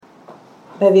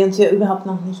weil wir uns ja überhaupt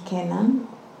noch nicht kennen,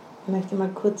 möchte ich mal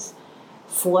kurz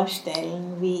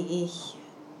vorstellen, wie ich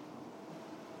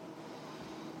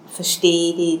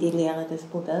verstehe die Lehre des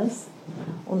Buddhas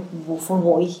und von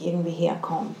wo ich irgendwie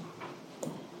herkomme.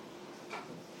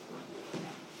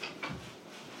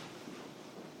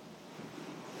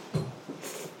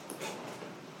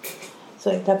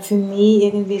 So, ich glaube, für mich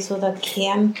irgendwie so der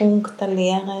Kernpunkt der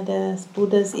Lehre des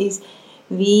Buddhas ist,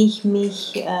 wie ich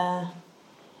mich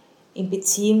in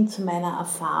Beziehung zu meiner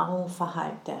Erfahrung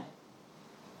verhalte.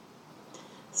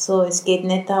 So, es geht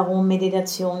nicht darum,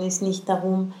 Meditation ist nicht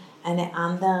darum, eine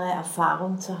andere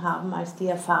Erfahrung zu haben als die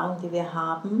Erfahrung, die wir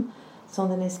haben,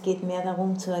 sondern es geht mehr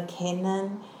darum zu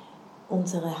erkennen,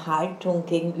 unsere Haltung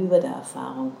gegenüber der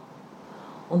Erfahrung.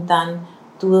 Und dann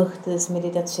durch das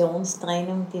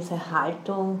Meditationstraining diese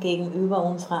Haltung gegenüber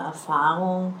unserer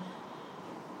Erfahrung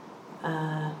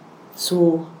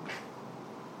zu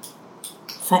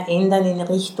verändern in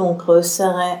Richtung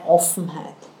größere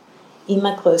Offenheit.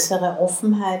 Immer größere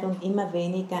Offenheit und immer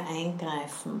weniger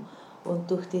Eingreifen. Und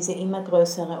durch diese immer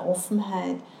größere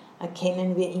Offenheit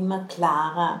erkennen wir immer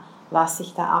klarer, was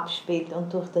sich da abspielt.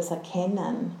 Und durch das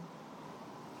Erkennen,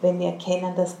 wenn wir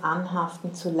erkennen, dass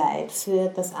Anhaften zu Leid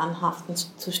führt, dass Anhaften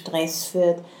zu Stress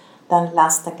führt, dann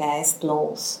lasst der Geist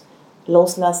los.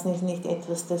 Loslassen ist nicht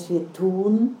etwas, das wir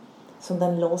tun,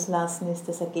 sondern Loslassen ist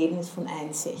das Ergebnis von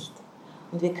Einsicht.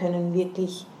 Und wir können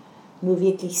nur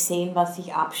wirklich sehen, was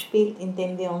sich abspielt,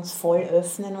 indem wir uns voll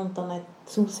öffnen und dann nicht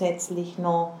zusätzlich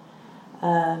noch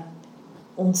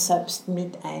uns selbst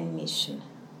mit einmischen.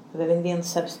 Weil wenn wir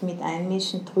uns selbst mit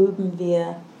einmischen, trüben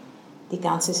wir die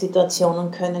ganze Situation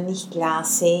und können nicht klar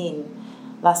sehen,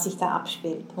 was sich da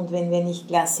abspielt. Und wenn wir nicht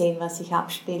klar sehen, was sich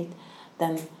abspielt,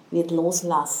 dann wird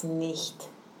Loslassen nicht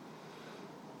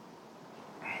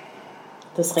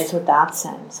das Resultat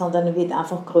sein, sondern wird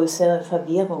einfach größere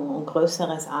Verwirrung und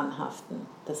größeres Anhaften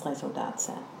das Resultat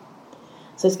sein.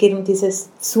 So, es geht um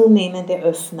dieses zunehmende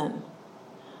Öffnen,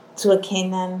 zu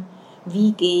erkennen,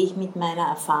 wie gehe ich mit meiner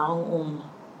Erfahrung um,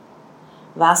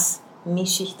 was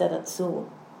mische ich da dazu,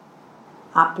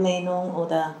 Ablehnung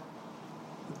oder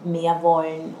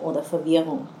Mehrwollen oder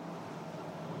Verwirrung.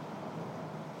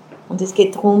 Und es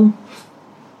geht darum,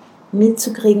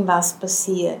 mitzukriegen, was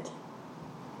passiert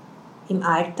im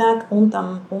Alltag und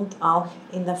auch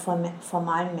in der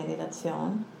formalen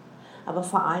Meditation, aber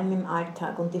vor allem im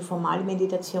Alltag. Und die formale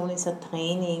Meditation ist ein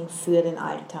Training für den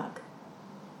Alltag.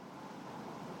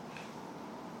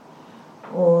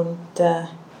 Und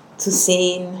zu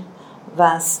sehen,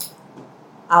 was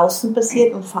außen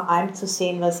passiert und vor allem zu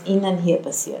sehen, was innen hier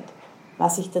passiert,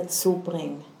 was ich dazu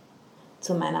bringe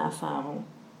zu meiner Erfahrung.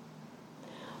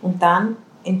 Und dann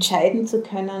entscheiden zu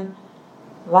können,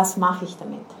 was mache ich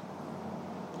damit?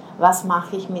 Was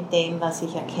mache ich mit dem, was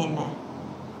ich erkenne?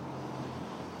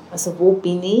 Also wo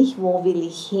bin ich, wo will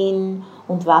ich hin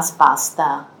und was passt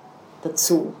da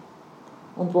dazu?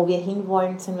 Und wo wir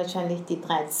hinwollen, sind wahrscheinlich die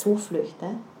 3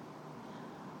 Zuflüchte.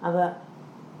 Aber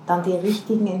dann die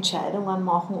richtigen Entscheidungen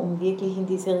machen, um wirklich in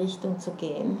diese Richtung zu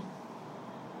gehen.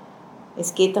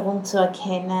 Es geht darum zu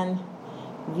erkennen,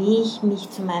 wie ich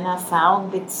mich zu meiner Erfahrung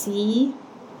beziehe,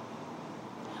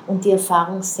 und die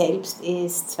Erfahrung selbst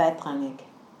ist zweitrangig.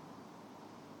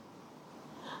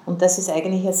 Und das ist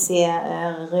eigentlich ein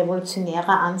sehr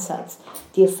revolutionärer Ansatz,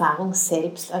 die Erfahrung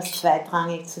selbst als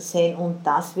zweitrangig zu sehen und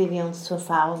das, wie wir uns zur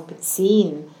Erfahrung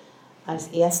beziehen, als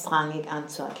erstrangig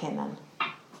anzuerkennen.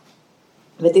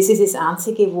 Weil das ist das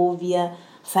Einzige, wo wir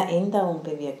Veränderung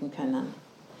bewirken können.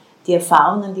 Die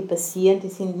Erfahrungen, die passieren, die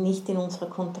sind nicht in unserer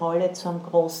Kontrolle zu einem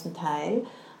großen Teil,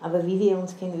 aber wie wir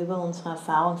uns gegenüber unserer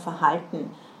Erfahrung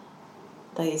verhalten,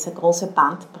 da ist eine große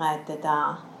Bandbreite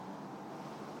da.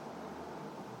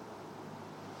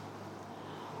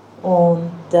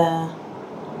 Und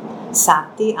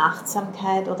Sati,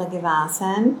 Achtsamkeit oder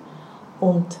Gewahrsein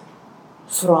und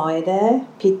Freude,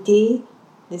 Piti,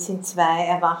 das sind 2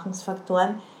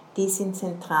 Erwachungsfaktoren, die sind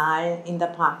zentral in der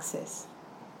Praxis.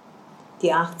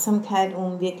 Die Achtsamkeit,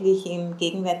 um wirklich im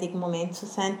gegenwärtigen Moment zu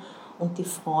sein, und die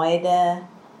Freude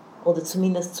oder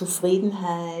zumindest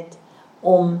Zufriedenheit,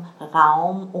 um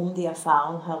Raum um die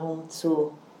Erfahrung herum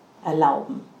zu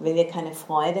erlauben. Wenn wir keine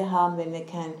Freude haben, wenn wir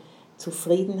keine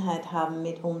Zufriedenheit haben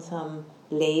mit unserem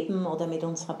Leben oder mit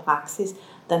unserer Praxis,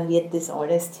 dann wird das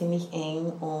alles ziemlich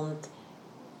eng und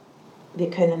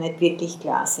wir können nicht wirklich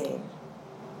klar sehen.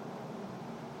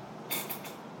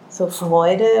 So,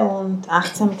 Freude und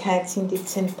Achtsamkeit sind die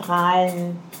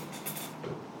zentralen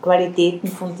Qualitäten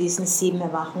von diesen 7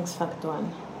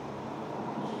 Erwachungsfaktoren,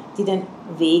 die den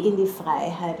Weg in die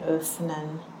Freiheit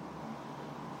öffnen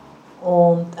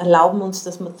und erlauben uns,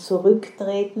 dass wir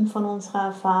zurücktreten von unserer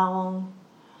Erfahrung,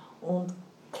 und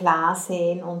klar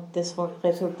sehen, und das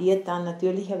resultiert dann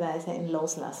natürlicherweise in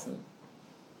Loslassen.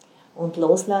 Und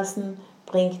Loslassen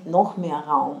bringt noch mehr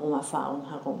Raum um Erfahrung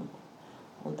herum.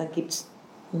 Und dann gibt es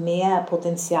mehr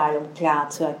Potenzial, um klar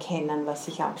zu erkennen, was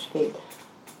sich abspielt.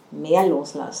 Mehr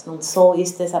loslassen. Und so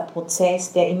ist es ein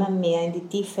Prozess, der immer mehr in die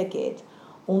Tiefe geht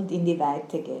und in die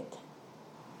Weite geht.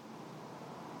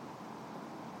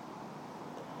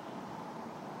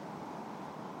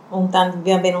 Und dann,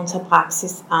 wenn unsere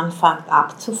Praxis anfängt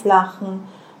abzuflachen,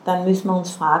 dann müssen wir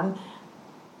uns fragen,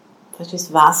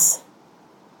 was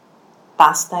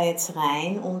passt da jetzt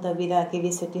rein, um da wieder eine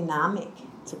gewisse Dynamik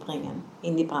zu bringen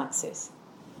in die Praxis.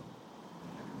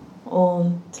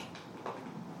 Und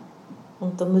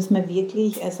da müssen wir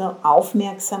wirklich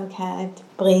Aufmerksamkeit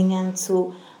bringen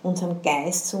zu unserem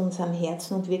Geist, zu unserem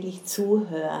Herzen und wirklich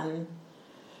zuhören,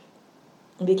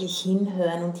 wirklich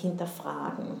hinhören und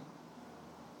hinterfragen.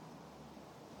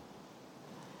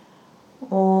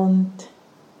 Und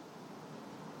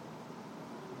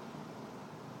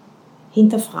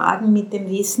hinterfragen mit dem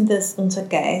Wissen, dass unser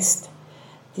Geist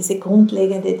diese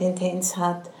grundlegende Tendenz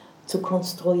hat, zu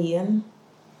konstruieren.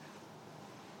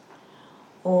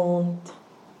 Und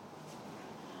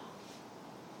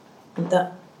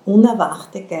der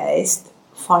unerwachte Geist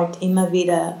fällt immer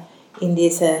wieder in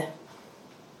diese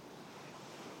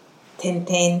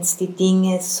Tendenz, die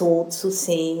Dinge so zu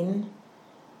sehen,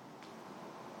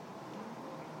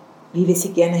 wie wir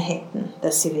sie gerne hätten,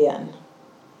 dass sie wären.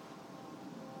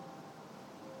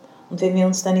 Und wenn wir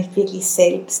uns da nicht wirklich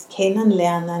selbst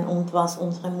kennenlernen und was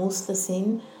unsere Muster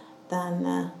sind,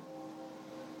 dann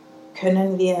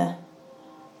können wir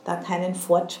da keinen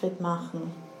Fortschritt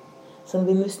machen.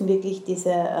 Sondern wir müssen wirklich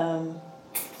diese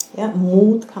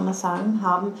Mut, kann man sagen,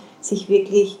 haben, sich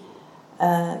wirklich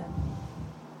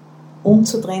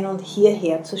umzudrehen und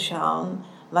hierher zu schauen,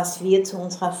 was wir zu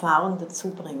unserer Erfahrung dazu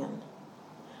bringen.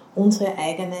 Unsere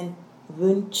eigenen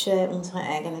Wünsche, unsere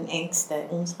eigenen Ängste,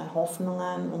 unsere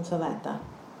Hoffnungen und so weiter.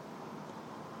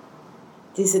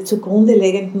 Diese zugrunde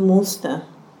liegenden Muster,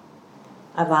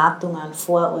 Erwartungen,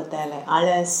 Vorurteile,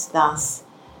 alles das,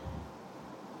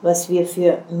 was wir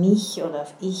für mich oder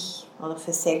ich oder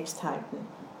für selbst halten,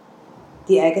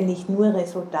 die eigentlich nur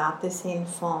Resultate sind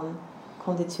von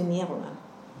Konditionierungen.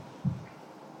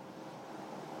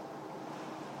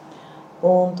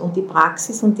 Und die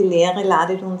Praxis und die Lehre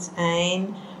ladet uns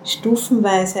ein,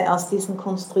 stufenweise aus diesen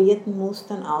konstruierten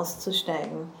Mustern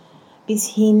auszusteigen, bis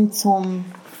hin zum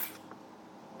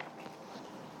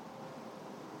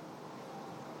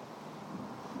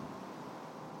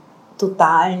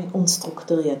totalen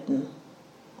Unstrukturierten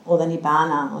oder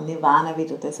Nibbana. Und Nirvana, wie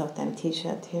du das auf deinem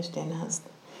T-Shirt hier stehen hast.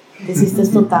 Das ist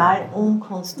das total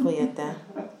Unkonstruierte.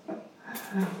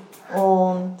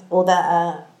 Oder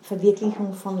eine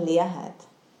Verwirklichung von Leerheit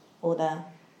oder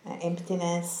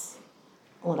Emptiness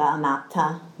oder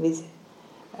Anatta, wie es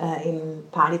im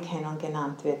Pali-Kanon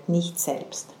genannt wird, nicht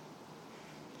selbst.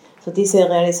 So diese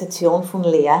Realisation von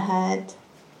Leerheit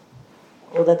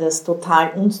oder das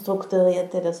total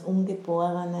Unstrukturierte, das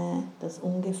Ungeborene, das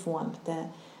Ungeformte,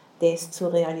 das zu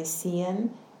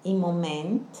realisieren im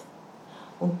Moment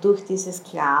und durch dieses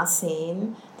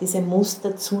Klarsehen diese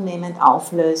Muster zunehmend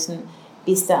auflösen,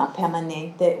 bis da eine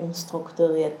permanente,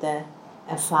 unstrukturierte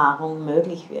Erfahrung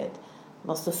möglich wird,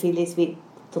 was so viel ist wie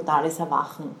totales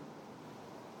Erwachen.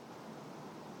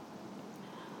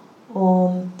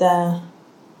 Und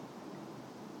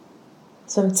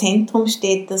so im Zentrum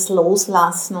steht das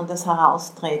Loslassen und das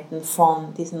Heraustreten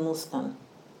von diesen Mustern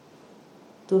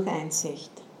durch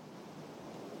Einsicht.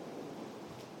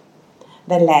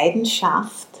 Weil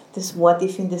Leidenschaft, das Wort,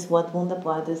 ich finde das Wort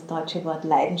wunderbar, das deutsche Wort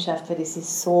Leidenschaft, weil das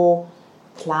ist so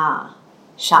klar,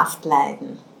 schafft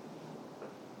Leiden,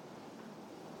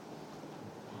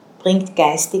 bringt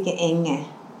geistige Enge,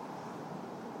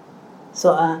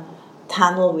 so eine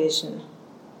Tunnel Vision.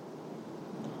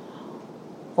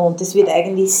 Und das wird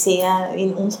eigentlich sehr,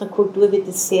 in unserer Kultur wird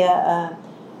es sehr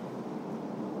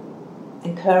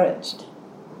encouraged.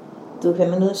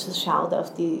 Wenn man nur so schaut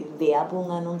auf die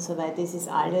Werbungen und so weiter, es ist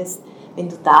alles, wenn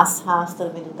du das hast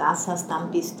oder wenn du das hast,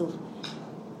 dann bist du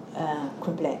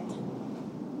komplett.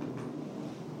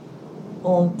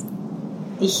 Und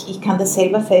ich kann das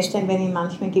selber feststellen, wenn ich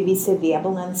manchmal gewisse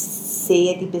Werbungen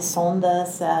sehe, die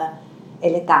besonders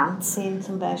elegant sind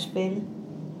zum Beispiel,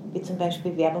 wie zum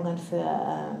Beispiel Werbungen für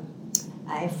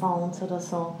iPhones oder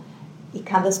so. Ich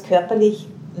kann das körperlich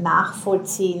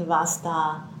nachvollziehen, was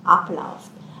da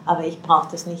abläuft, aber ich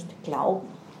brauche das nicht glauben.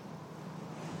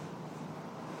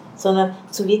 Sondern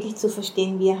wirklich zu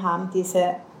verstehen, wir haben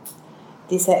diese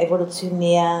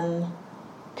evolutionären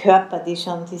Körper, die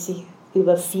sich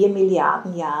über 4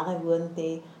 Milliarden Jahre wurden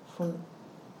die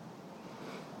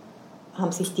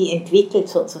haben sich die entwickelt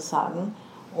sozusagen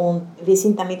und wir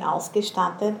sind damit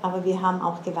ausgestattet, aber wir haben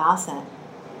auch Gewahrsein.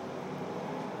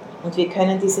 Und wir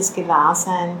können dieses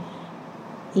Gewahrsein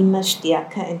immer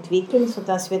stärker entwickeln,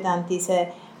 sodass wir dann diese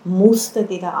Muster,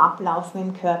 die da ablaufen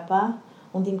im Körper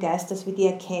und im Geist, dass wir die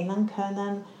erkennen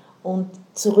können und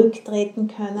zurücktreten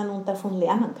können und davon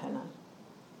lernen können.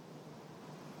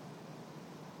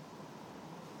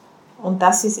 Und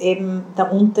das ist eben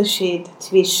der Unterschied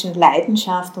zwischen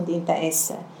Leidenschaft und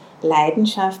Interesse.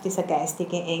 Leidenschaft ist eine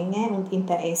geistige Enge und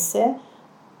Interesse,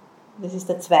 das ist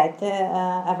der zweite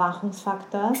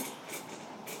Erwachungsfaktor,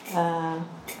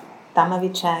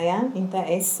 Dhammavicaya,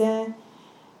 Interesse,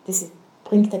 das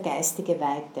bringt eine geistige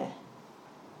Weite.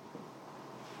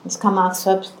 Das kann man auch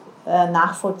selbst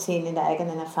nachvollziehen in der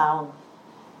eigenen Erfahrung,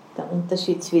 der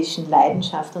Unterschied zwischen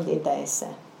Leidenschaft und Interesse.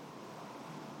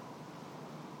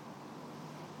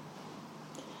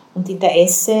 Und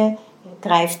Interesse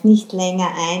greift nicht länger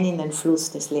ein in den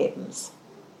Fluss des Lebens,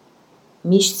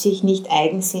 mischt sich nicht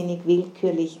eigensinnig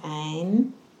willkürlich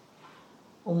ein,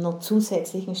 um noch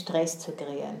zusätzlichen Stress zu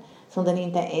kreieren, sondern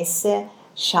Interesse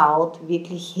schaut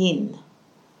wirklich hin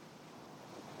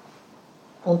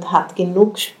und hat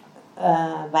genug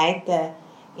Weite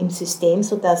im System,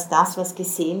 sodass das, was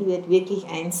gesehen wird, wirklich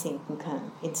einsinken kann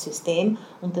ins System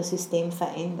und das System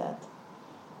verändert.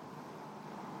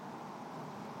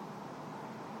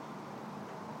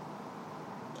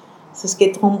 Also es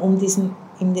geht darum,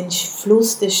 in den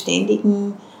Fluss des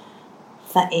ständigen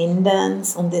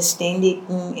Veränderns und des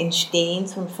ständigen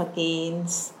Entstehens und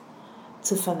Vergehens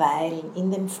zu verweilen,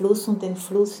 in dem Fluss und den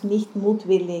Fluss nicht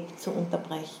mutwillig zu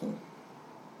unterbrechen.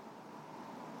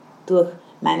 Durch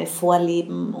meine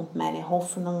Vorlieben und meine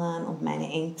Hoffnungen und meine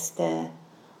Ängste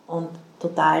und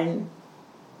totalen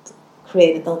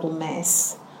create a total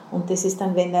mess. Und das ist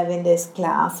dann, wenn das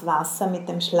Glas Wasser mit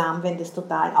dem Schlamm, wenn das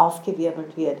total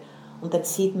aufgewirbelt wird und dann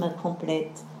sieht man komplett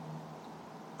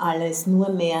alles nur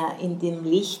mehr in dem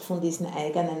Licht von diesen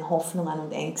eigenen Hoffnungen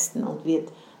und Ängsten und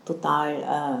wird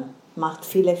total, macht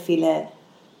viele, viele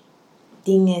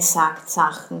Dinge, sagt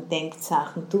Sachen, denkt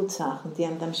Sachen, tut Sachen, die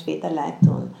einem dann später leid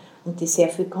tun und die sehr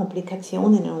viele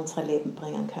Komplikationen in unser Leben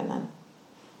bringen können.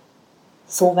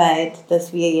 So weit,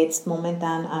 dass wir jetzt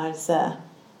momentan als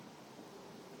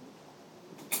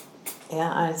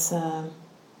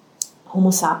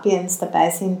Homo sapiens dabei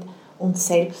sind, uns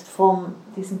selbst von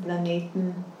diesem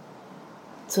Planeten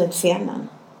zu entfernen,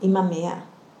 immer mehr.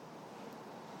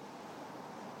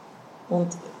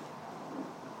 Und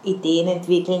Ideen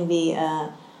entwickeln, wie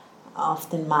auf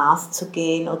den Mars zu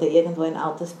gehen oder irgendwo in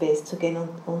Outer Space zu gehen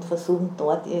und versuchen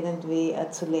dort irgendwie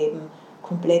zu leben,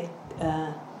 komplett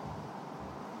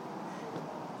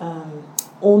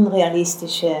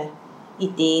unrealistische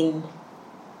Ideen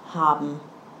haben,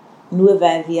 nur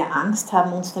weil wir Angst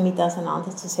haben, uns damit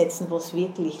auseinanderzusetzen, was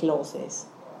wirklich los ist.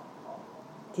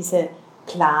 Diese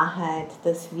Klarheit,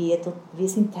 dass wir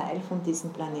sind Teil von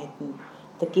diesem Planeten.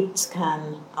 Da gibt es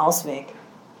keinen Ausweg.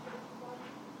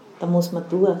 Da muss man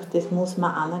durch, das muss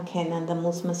man anerkennen, da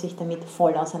muss man sich damit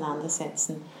voll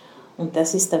auseinandersetzen. Und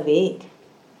das ist der Weg.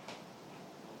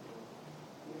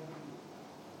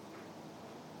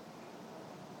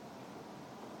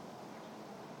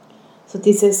 So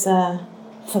dieses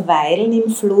Verweilen im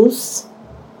Fluss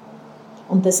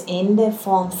und das Ende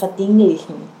von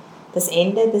Verdinglichen, das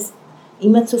Ende, das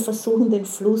immer zu versuchen, den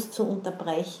Fluss zu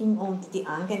unterbrechen und die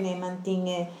angenehmen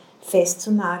Dinge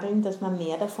festzunageln, dass wir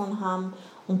mehr davon haben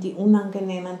und die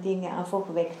unangenehmen Dinge einfach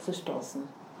wegzustoßen.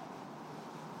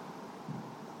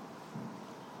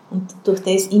 Und durch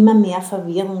das immer mehr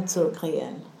Verwirrung zu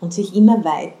kreieren und sich immer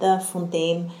weiter von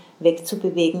dem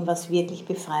wegzubewegen, was wirklich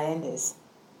befreiend ist.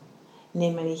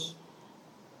 Nämlich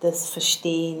das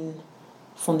Verstehen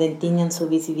von den Dingen, so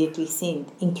wie sie wirklich sind,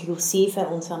 inklusive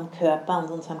unserem Körper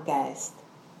und unserem Geist.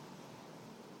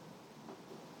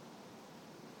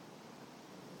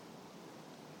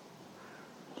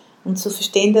 Und zu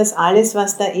verstehen, dass alles,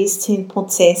 was da ist, sind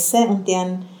Prozesse und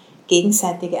deren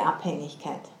gegenseitige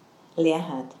Abhängigkeit,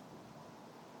 Leerheit.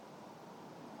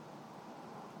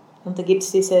 Und da gibt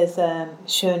es dieses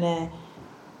schöne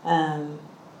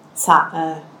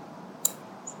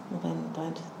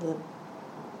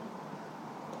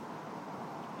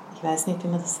ich weiß nicht, wie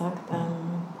man das sagt,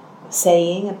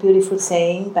 saying, a beautiful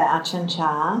saying bei Ajahn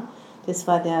Chah. Das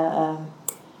war der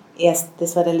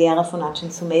Lehrer von Ajahn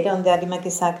Sumedho und der hat immer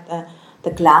gesagt,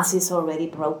 the glass is already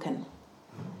broken.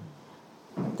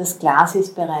 Das Glas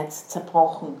ist bereits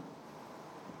zerbrochen.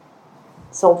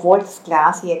 So, obwohl das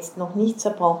Glas jetzt noch nicht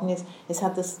zerbrochen ist, es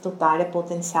hat das totale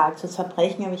Potenzial zu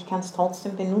zerbrechen, aber ich kann es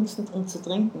trotzdem benutzen, um zu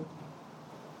trinken.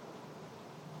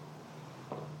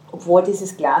 obwohl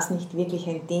dieses Glas nicht wirklich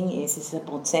ein Ding ist, es ist ein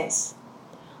Prozess.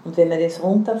 Und wenn man das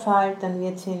runterfällt, dann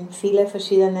wird es in viele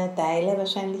verschiedene Teile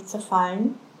wahrscheinlich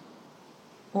zerfallen.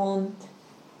 Und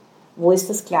wo ist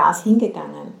das Glas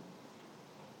hingegangen?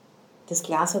 Das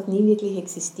Glas hat nie wirklich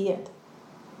existiert.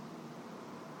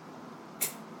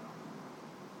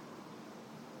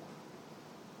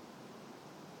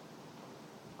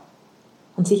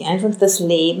 Und sich einfach das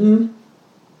Leben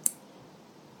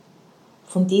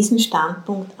von diesem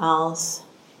Standpunkt aus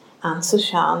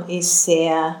anzuschauen, ist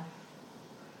sehr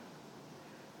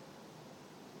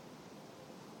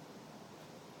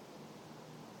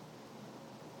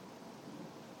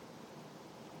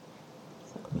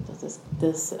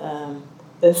das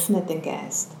öffnet den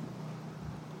Geist.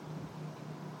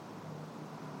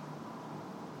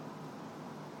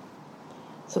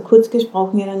 So kurz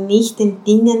gesprochen, ja, nicht den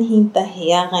Dingen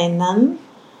hinterherrennen,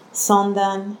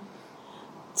 sondern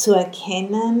zu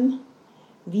erkennen,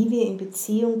 wie wir in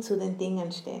Beziehung zu den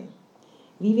Dingen stehen,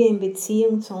 wie wir in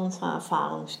Beziehung zu unserer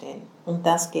Erfahrung stehen. Um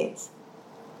das geht's.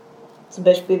 Zum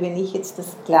Beispiel, wenn ich jetzt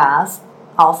das Glas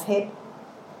aufhebe,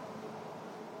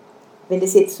 wenn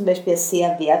das jetzt zum Beispiel ein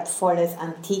sehr wertvolles,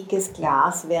 antikes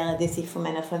Glas wäre, das ich von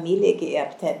meiner Familie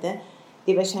geerbt hätte,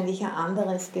 wäre wahrscheinlich ein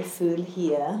anderes Gefühl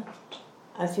hier,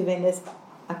 als wenn das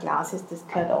ein Glas ist, das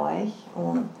gehört euch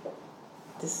und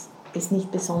das ist nicht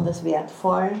besonders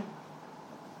wertvoll.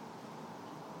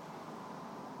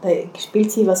 Da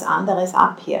spielt sich was anderes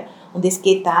ab hier. Und es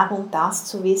geht darum, das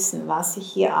zu wissen, was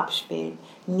sich hier abspielt,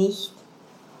 nicht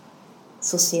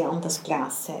so sehr um das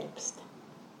Glas selbst.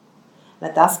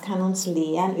 Weil das kann uns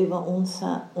lehren über uns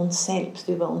selbst,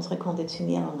 über unsere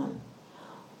Konditionierungen.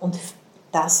 Und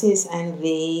das ist ein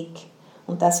Weg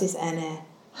und das ist eine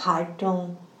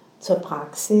Haltung zur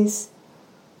Praxis,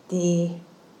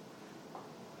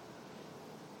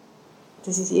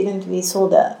 das ist irgendwie so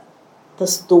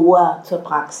das Tor zur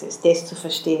Praxis, das zu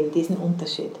verstehen, diesen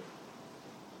Unterschied.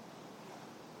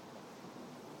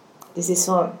 Das ist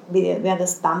so, wie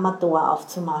das Dhamma-Tor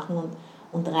aufzumachen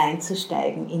und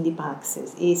reinzusteigen in die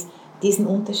Praxis, ist diesen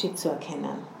Unterschied zu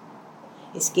erkennen.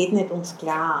 Es geht nicht ums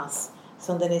Glas,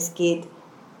 sondern es geht,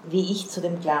 wie ich zu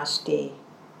dem Glas stehe.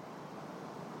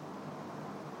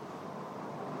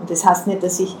 Und das heißt nicht,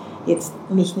 dass ich jetzt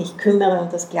mich nicht kümmere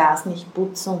und das Glas nicht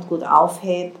putze und gut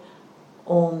aufhebe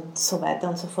und so weiter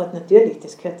und so fort. Natürlich,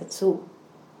 das gehört dazu.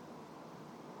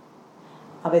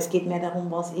 Aber es geht mehr darum,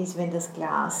 was ist, wenn das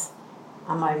Glas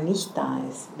einmal nicht da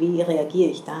ist. Wie reagiere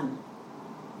ich dann?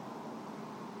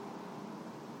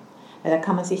 Weil da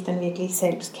kann man sich dann wirklich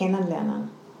selbst kennenlernen.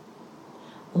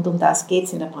 Und um das geht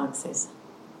es in der Praxis.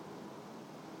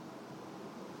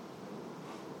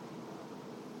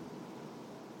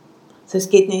 Also es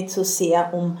geht nicht so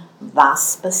sehr um,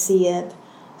 was passiert,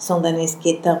 sondern es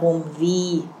geht darum,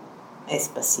 wie es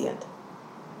passiert.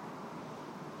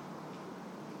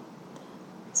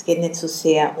 Es geht nicht so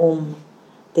sehr um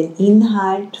den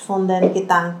Inhalt von den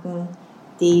Gedanken,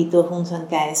 die durch unseren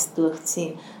Geist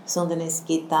durchziehen, sondern es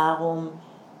geht darum,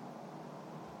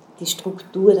 die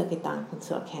Struktur der Gedanken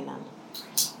zu erkennen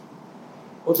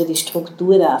oder die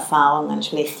Struktur der Erfahrungen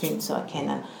schlechthin zu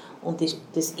erkennen. Und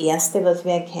das Erste, was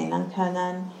wir erkennen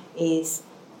können, ist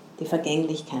die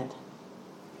Vergänglichkeit.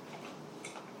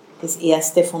 Das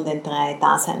erste von den 3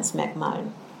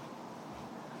 Daseinsmerkmalen.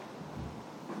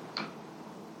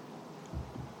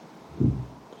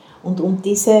 Und um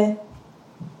diese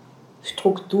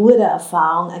Struktur der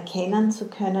Erfahrung erkennen zu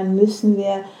können, müssen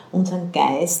wir unseren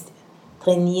Geist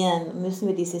trainieren, müssen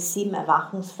wir diese 7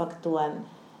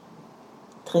 Erwachungsfaktoren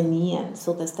trainieren,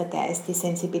 sodass der Geist die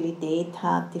Sensibilität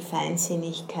hat, die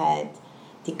Feinsinnigkeit,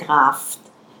 die Kraft,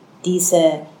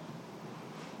 diese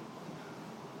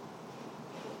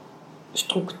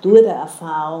Struktur der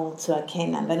Erfahrung zu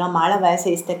erkennen. Weil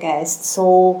normalerweise ist der Geist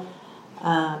so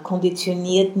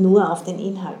konditioniert, nur auf den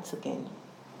Inhalt zu gehen,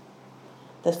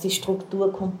 dass die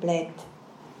Struktur komplett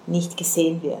nicht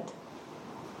gesehen wird.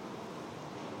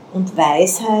 Und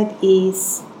Weisheit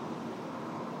ist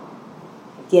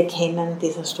die Erkennen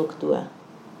dieser Struktur.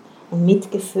 Und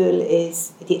Mitgefühl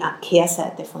ist die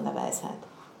Kehrseite von der Weisheit.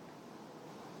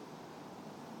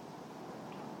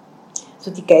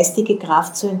 So die geistige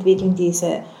Kraft zu entwickeln,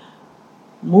 diese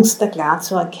Muster klar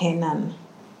zu erkennen.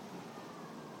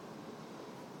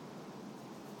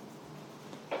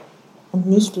 Und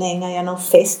nicht länger ja noch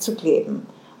festzukleben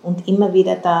und immer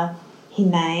wieder da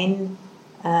hinein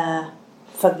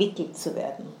verwickelt zu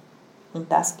werden. Und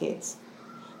das geht's.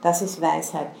 Das ist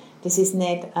Weisheit. Das ist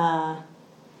nicht,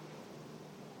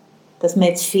 dass man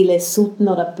jetzt viele Sutten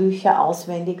oder Bücher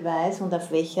auswendig weiß und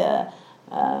auf welcher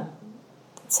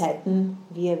Zeiten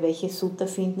wir welche Sutta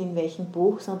finden, in welchem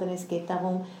Buch, sondern es geht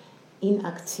darum, in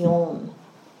Aktion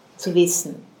zu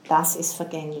wissen, das ist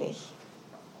vergänglich.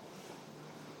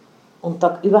 Und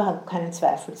da überhaupt keinen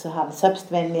Zweifel zu haben.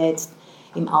 Selbst wenn wir jetzt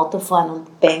im Auto fahren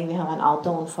und bang, wir haben einen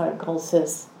Autounfall,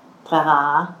 großes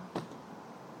Trara,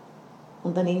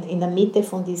 und dann in der Mitte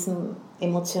von diesem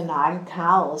emotionalen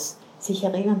Chaos sich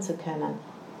erinnern zu können,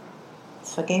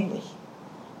 ist vergänglich.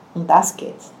 Um das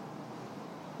geht's.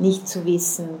 Nicht zu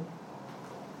wissen,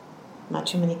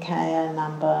 Majjhima Nikaya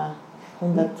Number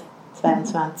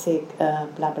 122,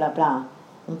 bla bla bla.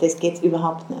 Um das geht's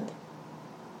überhaupt nicht.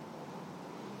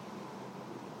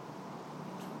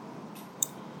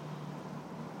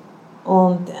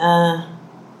 Und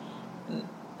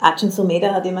Ajahn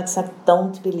Sumedha hat immer gesagt,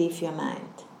 don't believe your mind.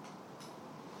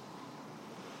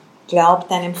 Glaub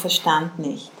deinem Verstand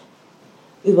nicht.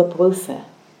 Überprüfe.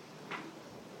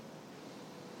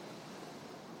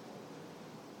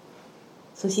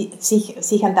 So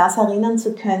sich an das erinnern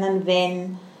zu können,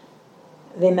 wenn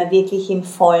man wirklich im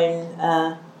vollen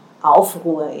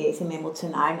Aufruhr ist, im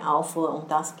emotionalen Aufruhr, um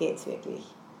das geht es wirklich.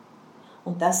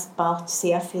 Und das braucht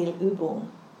sehr viel Übung.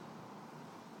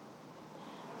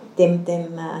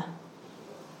 Der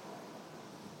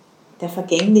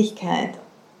Vergänglichkeit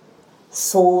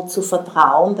so zu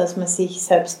vertrauen, dass man sich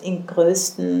selbst im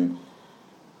größten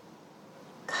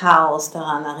Chaos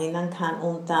daran erinnern kann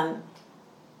und dann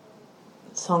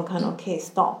sagen kann, okay,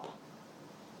 stop.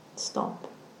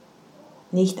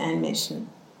 Nicht einmischen.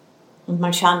 Und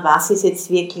mal schauen, was ist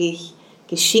jetzt wirklich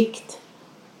geschickt.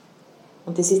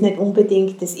 Und das ist nicht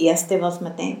unbedingt das Erste, was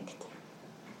man denkt.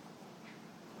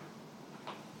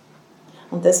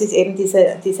 Und das ist eben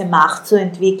diese Macht zu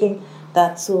entwickeln,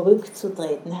 da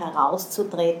zurückzutreten,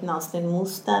 herauszutreten aus den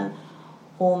Mustern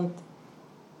und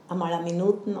einmal eine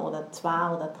Minute oder 2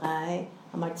 oder 3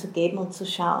 einmal zu geben und zu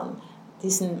schauen,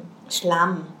 diesen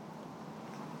Schlamm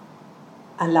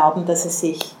erlauben, dass er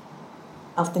sich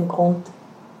auf den Grund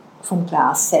vom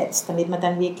Glas setzt, damit man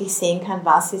dann wirklich sehen kann,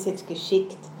 was ist jetzt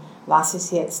geschickt, was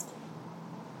ist jetzt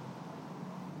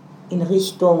in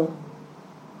Richtung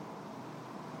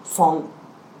von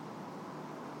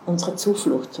unserer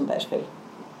Zuflucht zum Beispiel.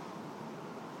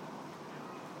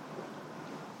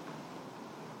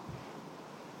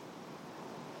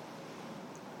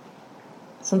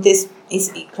 Und das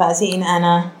ist quasi in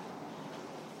einer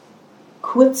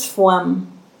Kurzform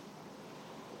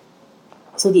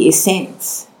so die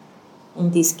Essenz,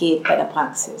 um die es geht bei der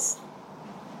Praxis.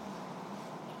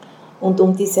 Und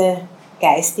um diese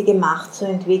geistige Macht zu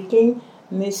entwickeln,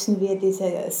 müssen wir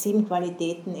diese 7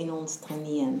 Qualitäten in uns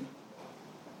trainieren.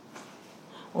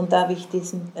 Und da habe ich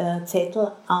diesen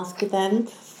Zettel ausgeteilt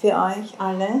für euch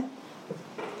alle.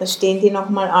 Da stehen die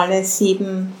nochmal alle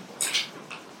 7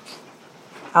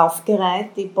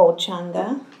 aufgereiht, die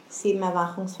Bojjhanga, 7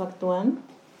 Erwachungsfaktoren.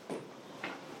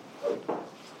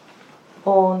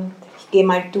 Und ich gehe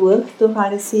mal durch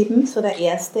alle 7. So der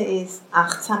erste ist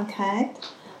Achtsamkeit,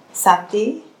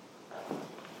 Sati.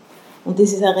 Und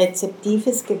das ist ein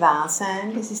rezeptives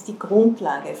Gewahrsein, das ist die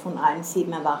Grundlage von allen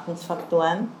 7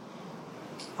 Erwachungsfaktoren.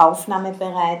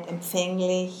 Aufnahmebereit,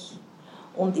 empfänglich.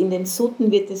 Und in den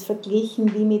Sutten wird es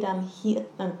verglichen wie mit einem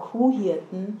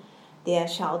Kuhhirten, der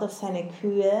schaut auf seine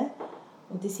Kühe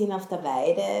und die sind auf der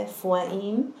Weide vor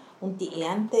ihm und die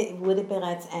Ernte wurde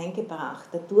bereits eingebracht.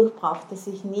 Dadurch braucht er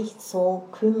sich nicht so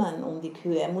kümmern um die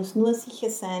Kühe. Er muss nur sicher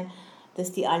sein,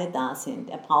 dass die alle da sind.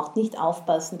 Er braucht nicht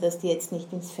aufpassen, dass die jetzt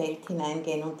nicht ins Feld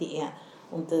hineingehen und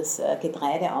das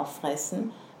Getreide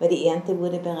auffressen, weil die Ernte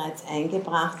wurde bereits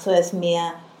eingebracht, so als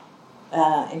mehr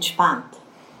entspannt.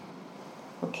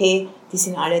 Okay, die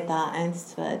sind alle da,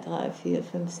 1, 2, 3, 4,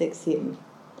 5, 6, 7.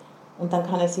 Und dann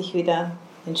kann er sich wieder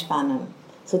entspannen.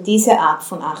 So diese Art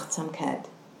von Achtsamkeit.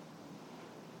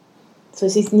 So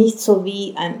es ist nicht so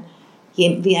wie eine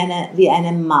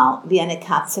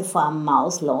Katze vor einem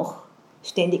Mausloch,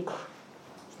 ständig,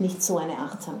 nicht so eine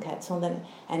Achtsamkeit, sondern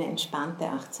eine entspannte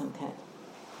Achtsamkeit.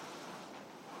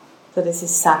 So, das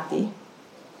ist Sati.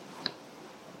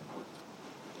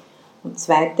 Und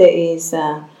zweite ist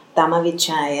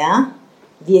Dhammavichaya,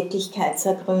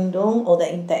 Wirklichkeitsergründung oder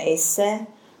Interesse,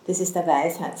 das ist der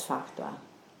Weisheitsfaktor.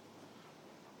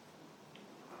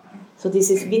 So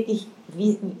dieses wirklich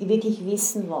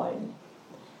wissen wollen,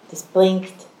 das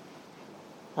bringt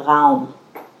Raum.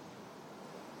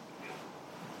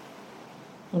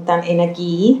 Und dann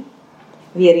Energie,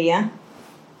 Virya,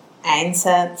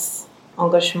 Einsatz,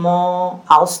 Engagement,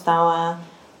 Ausdauer,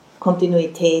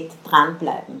 Kontinuität,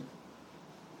 dranbleiben.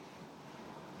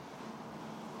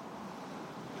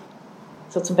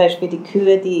 So zum Beispiel die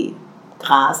Kühe, die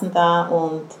grasen da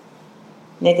und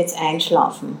nicht jetzt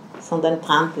einschlafen, sondern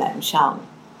dranbleiben, schauen.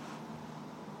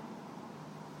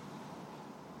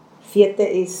 4.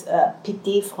 ist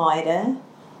Piti, Freude.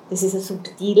 Das ist eine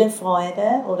subtile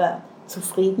Freude oder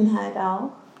Zufriedenheit auch.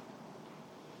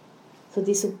 So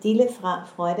die subtile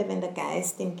Freude, wenn der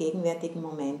Geist im gegenwärtigen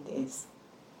Moment ist.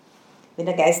 Wenn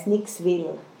der Geist nichts will.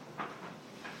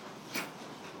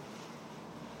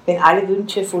 Wenn alle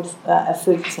Wünsche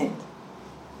erfüllt sind.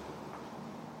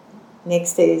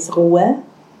 Nächste ist Ruhe,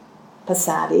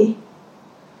 Passavi.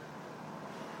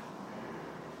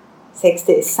 6.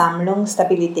 ist Sammlung,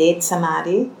 Stabilität,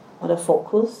 Samadhi oder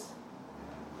Fokus.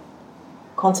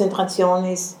 Konzentration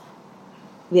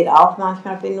wird auch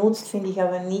manchmal benutzt, finde ich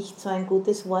aber nicht so ein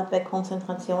gutes Wort, weil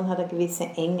Konzentration hat eine gewisse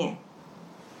Enge.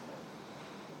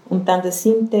 Und dann das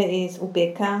 7. ist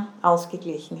Upekkha,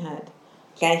 Ausgeglichenheit,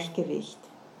 Gleichgewicht.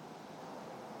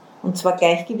 Und zwar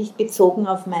Gleichgewicht bezogen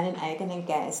auf meinen eigenen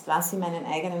Geist, was in meinem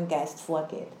eigenen Geist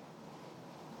vorgeht.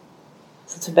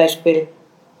 So zum Beispiel,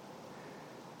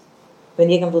 wenn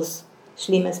irgendwas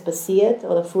Schlimmes passiert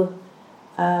oder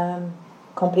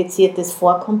Kompliziertes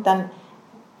vorkommt, dann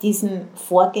diesen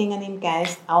Vorgängen im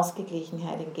Geist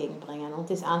Ausgeglichenheit entgegenbringen und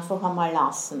das einfach einmal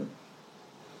lassen.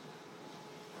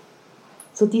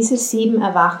 So diese 7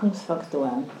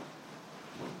 Erwachungsfaktoren.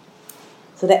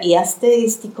 So der erste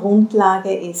ist, die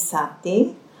Grundlage ist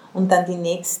Sati und dann die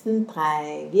nächsten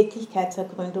 3,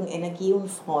 Wirklichkeitsergründung, Energie und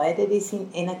Freude, die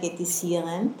sind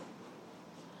energetisierend.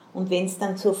 Und wenn es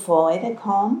dann zur Freude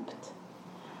kommt,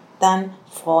 dann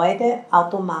Freude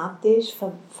automatisch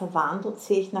verwandelt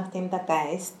sich, nachdem der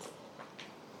Geist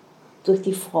durch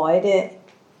die Freude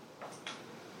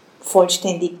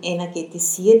vollständig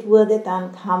energetisiert wurde,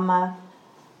 dann kann man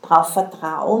darauf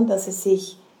vertrauen, dass es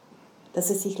sich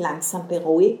langsam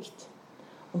beruhigt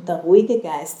und der ruhige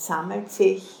Geist sammelt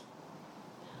sich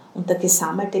und der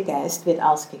gesammelte Geist wird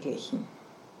ausgeglichen.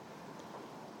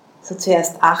 So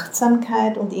zuerst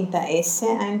Achtsamkeit und Interesse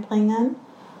einbringen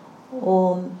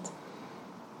und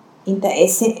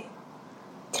Interesse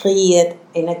kreiert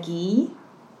Energie,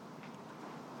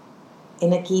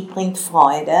 Energie bringt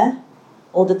Freude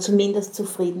oder zumindest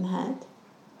Zufriedenheit.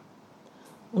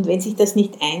 Und wenn sich das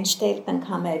nicht einstellt, dann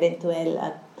kann man eventuell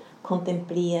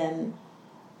kontemplieren,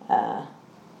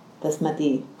 dass man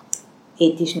die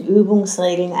ethischen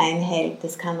Übungsregeln einhält.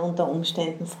 Das kann unter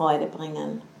Umständen Freude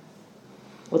bringen.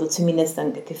 Oder zumindest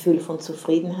ein Gefühl von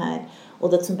Zufriedenheit.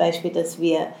 Oder zum Beispiel, dass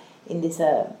wir in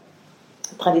dieser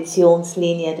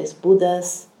Traditionslinie des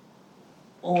Buddhas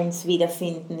uns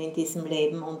wiederfinden in diesem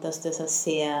Leben und dass das eine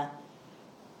sehr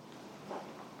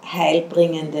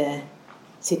heilbringende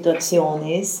Situation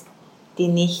ist, die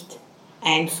nicht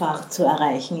einfach zu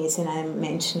erreichen ist in einem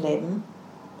Menschenleben.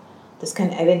 Das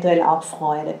kann eventuell auch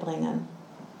Freude bringen.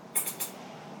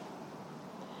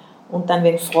 Und dann,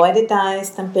 wenn Freude da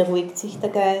ist, dann beruhigt sich der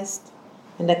Geist.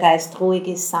 Wenn der Geist ruhig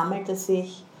ist, sammelt er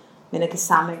sich. Wenn er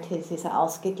gesammelt ist, ist er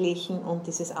ausgeglichen. Und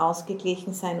dieses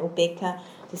Ausgeglichensein, Upekkha,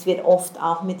 das wird oft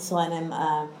auch mit so einem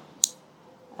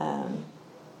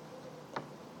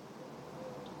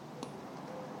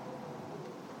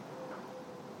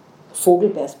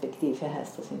Vogelperspektive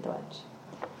heißt das in Deutsch,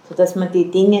 sodass man die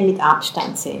Dinge mit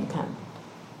Abstand sehen kann.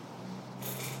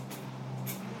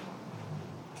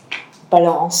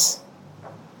 Balance.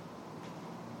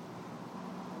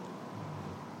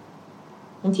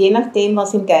 Und je nachdem,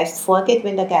 was im Geist vorgeht,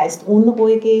 wenn der Geist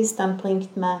unruhig ist, dann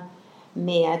bringt man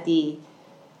mehr die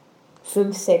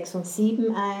 5, 6 und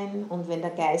 7 ein. Und wenn der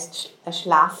Geist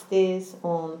erschlafft ist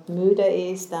und müde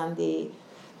ist, dann die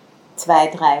 2,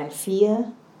 3 und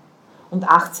 4. Und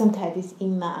Achtsamkeit ist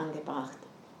immer angebracht.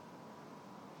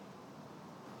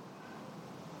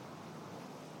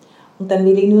 Und dann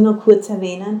will ich nur noch kurz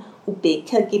erwähnen,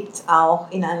 Upekkha gibt es auch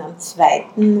in einer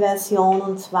zweiten Version,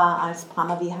 und zwar als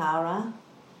Vihara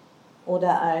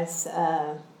oder als,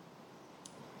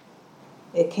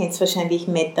 ihr kennt es wahrscheinlich,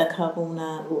 Metta,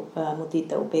 Karuna,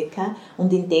 Mudita, Upekkha.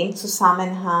 Und in dem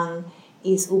Zusammenhang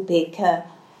ist Upekkha,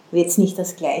 wird es nicht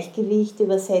als Gleichgewicht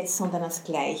übersetzt, sondern als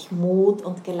Gleichmut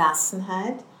und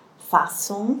Gelassenheit,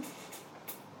 Fassung,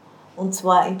 und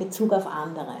zwar in Bezug auf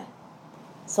andere.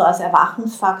 So als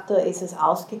Erwachungsfaktor ist es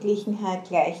Ausgeglichenheit,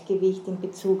 Gleichgewicht in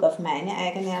Bezug auf meine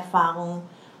eigene Erfahrung,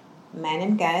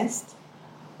 meinen Geist.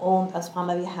 Und als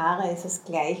Vihara ist es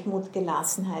Gleichmut,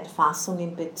 Gelassenheit, Fassung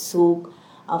in Bezug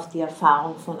auf die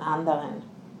Erfahrung von anderen.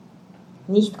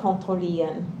 Nicht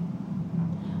kontrollieren.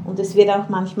 Und es wird auch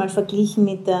manchmal verglichen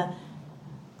mit der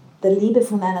Liebe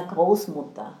von einer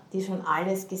Großmutter, die schon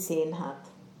alles gesehen hat.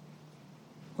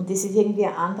 Und das ist irgendwie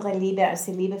eine andere Liebe als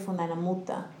die Liebe von einer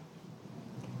Mutter.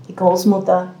 Die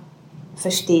Großmutter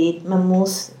versteht,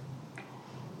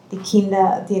 die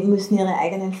Kinder, die müssen ihre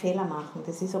eigenen Fehler machen,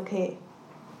 das ist okay.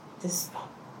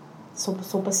 So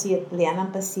passiert,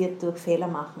 Lernen passiert durch Fehler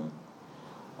machen.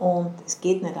 Und es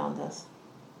geht nicht anders.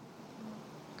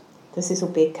 Das ist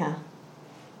Ubeka.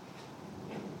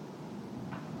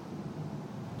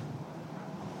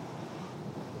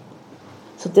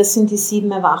 So, das sind die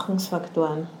 7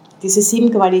 Erwachungsfaktoren. Diese 7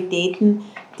 Qualitäten,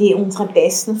 die unsere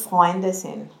besten Freunde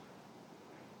sind.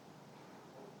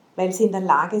 Weil sie in der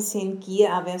Lage sind,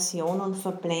 Gier, Aversion und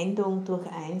Verblendung durch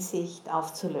Einsicht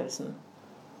aufzulösen.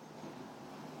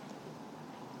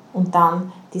 Und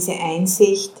dann diese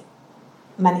Einsicht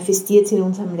manifestiert sich in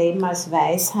unserem Leben als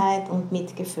Weisheit und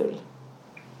Mitgefühl.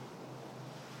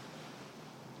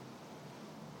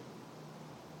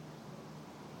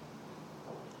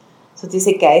 So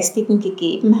diese geistigen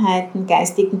Gegebenheiten,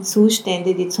 geistigen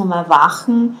Zustände, die zum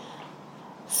Erwachen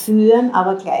führen,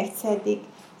 aber gleichzeitig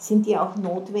sind die auch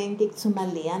notwendig zum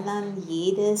Erlernen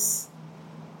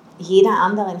jeder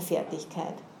anderen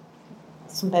Fertigkeit.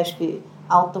 Zum Beispiel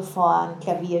Autofahren,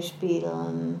 Klavier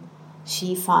spielen,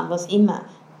 Skifahren, was immer.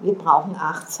 Wir brauchen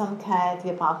Achtsamkeit,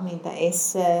 wir brauchen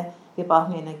Interesse, wir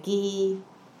brauchen Energie,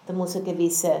 da muss eine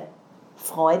gewisse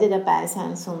Freude dabei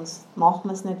sein, sonst machen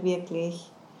wir es nicht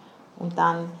wirklich. Und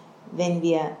dann, wenn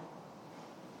wir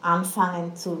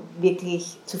anfangen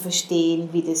wirklich zu verstehen,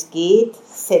 wie das geht,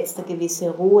 setzt eine gewisse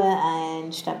Ruhe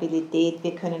ein, Stabilität,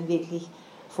 wir können wirklich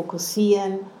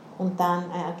fokussieren und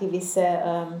dann eine gewisse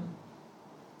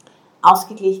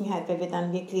Ausgeglichenheit, weil wir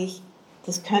dann wirklich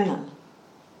das können.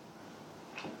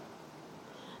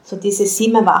 So diese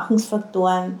 7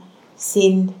 Erwachungsfaktoren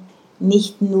sind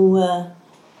nicht nur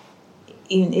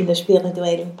in der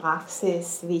spirituellen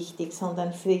Praxis wichtig,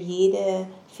 sondern für jede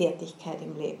Fertigkeit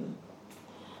im Leben.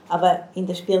 Aber in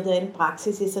der spirituellen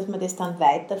Praxis ist, dass wir das dann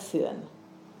weiterführen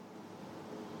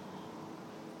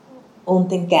und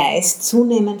den Geist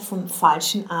zunehmend von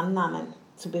falschen Annahmen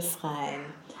zu befreien.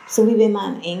 So wie wenn wir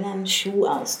einen engen Schuh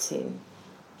ausziehen.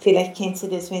 Vielleicht kennt ihr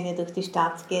das, wenn ihr durch die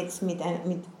Stadt geht,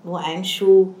 wo ein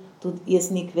Schuh tut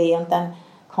irrsinnig weh und dann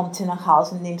kommt sie nach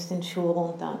Hause und nimmst den Schuh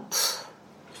runter.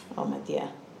 Oh mein Gott.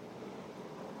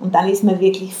 Und dann ist man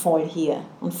wirklich voll hier.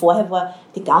 Und vorher war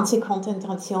die ganze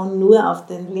Konzentration nur auf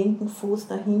den linken Fuß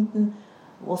da hinten,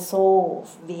 wo so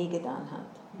weh getan hat.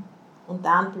 Und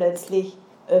dann plötzlich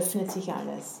öffnet sich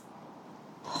alles.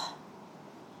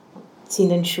 Ziehen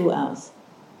den Schuh aus.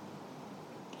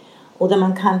 Oder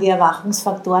man kann die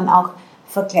Erwachungsfaktoren auch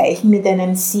vergleichen mit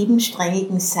einem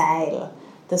 7-strängigen Seil,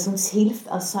 das uns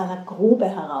hilft, aus so einer Grube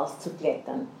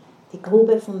herauszuklettern. Die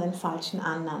Grube von den falschen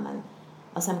Annahmen,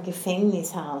 aus einem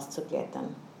Gefängnis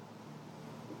herauszuklettern.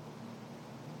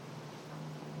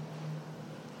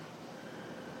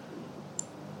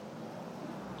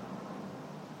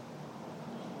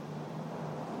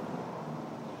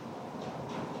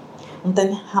 Und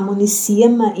dann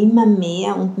harmonisieren wir immer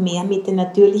mehr und mehr mit den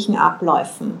natürlichen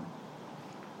Abläufen.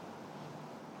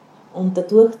 Und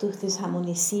durch das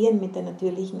Harmonisieren mit den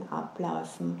natürlichen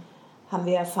Abläufen haben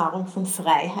wir Erfahrung von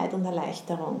Freiheit und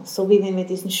Erleichterung, so wie wenn wir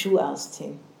diesen Schuh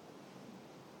ausziehen.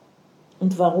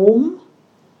 Und warum?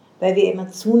 Weil wir immer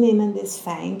zunehmendes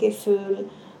Feingefühl,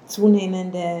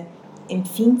 zunehmende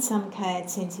Empfindsamkeit,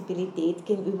 Sensibilität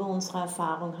gegenüber unserer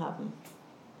Erfahrung haben,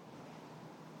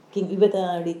 gegenüber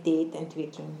der Realität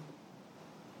entwickeln.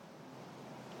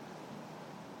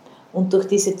 Und durch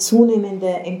diese zunehmende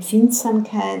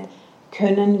Empfindsamkeit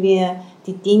können wir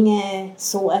die Dinge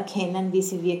so erkennen, wie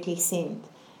sie wirklich sind.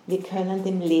 Wir können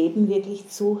dem Leben wirklich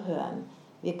zuhören.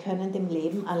 Wir können dem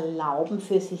Leben erlauben,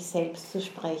 für sich selbst zu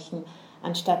sprechen,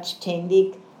 anstatt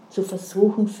ständig zu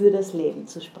versuchen, für das Leben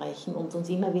zu sprechen und uns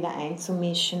immer wieder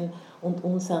einzumischen und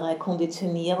unsere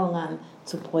Konditionierungen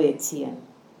zu projizieren.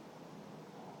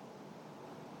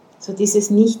 So dieses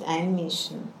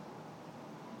Nicht-Einmischen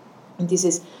und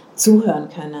dieses Zuhören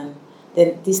können,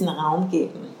 diesen Raum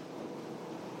geben.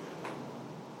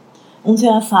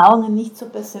 Unsere Erfahrungen nicht so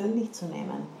persönlich zu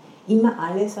nehmen, immer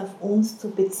alles auf uns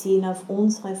zu beziehen, auf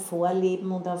unsere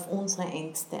Vorlieben und auf unsere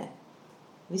Ängste.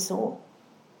 Wieso?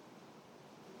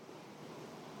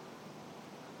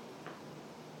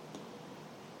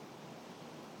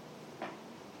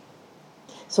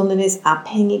 Sondern das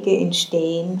abhängige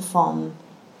Entstehen von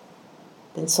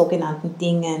den sogenannten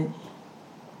Dingen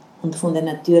und von den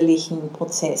natürlichen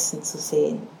Prozessen zu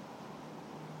sehen.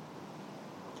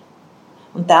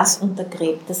 Und das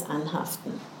untergräbt das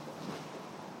Anhaften.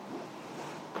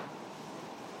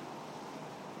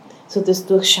 So das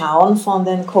Durchschauen von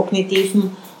den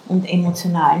kognitiven und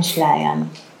emotionalen Schleiern,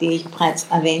 die ich bereits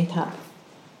erwähnt habe.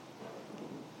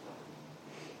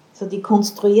 So die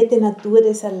konstruierte Natur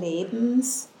des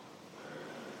Erlebens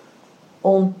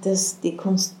und die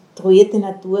konstruierte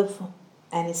Natur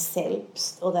eines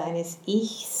Selbst oder eines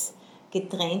Ichs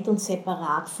getrennt und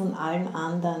separat von allem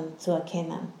anderen zu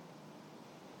erkennen.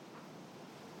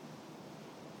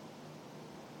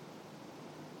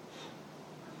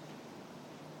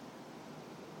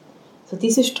 So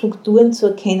diese Strukturen zu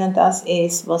erkennen, das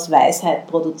ist, was Weisheit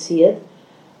produziert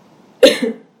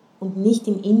und nicht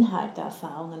im Inhalt der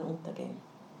Erfahrungen untergehen.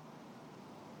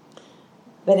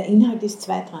 Weil der Inhalt ist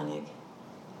zweitrangig.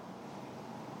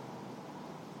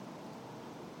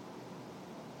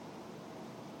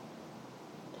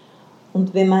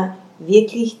 Und wenn man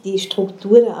wirklich die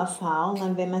Struktur der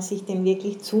Erfahrungen, wenn man sich dem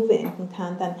wirklich zuwenden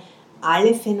kann, dann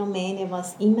alle Phänomene,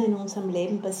 was immer in unserem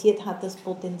Leben passiert, hat das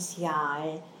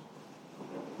Potenzial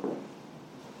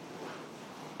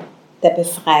der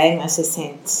Befreiung als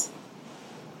Essenz.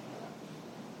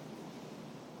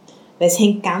 Weil es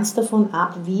hängt ganz davon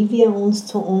ab, wie wir uns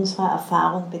zu unserer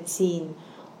Erfahrung beziehen.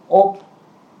 Ob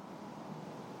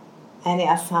eine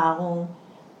Erfahrung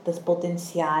das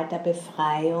Potenzial der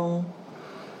Befreiung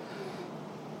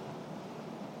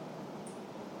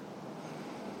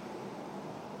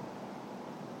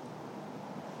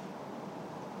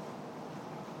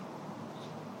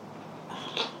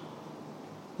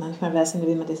manchmal weiß ich nicht,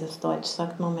 wie man das auf Deutsch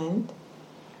sagt, Moment.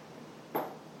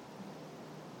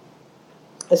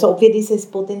 Also ob wir dieses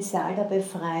Potenzial der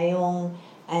Befreiung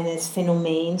eines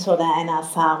Phänomens oder einer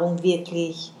Erfahrung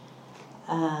wirklich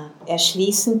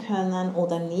erschließen können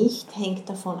oder nicht, hängt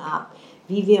davon ab,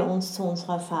 wie wir uns zu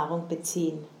unserer Erfahrung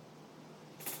beziehen.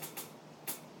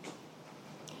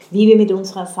 Wie wir mit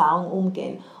unserer Erfahrung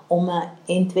umgehen. Ob wir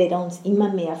entweder uns immer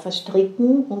mehr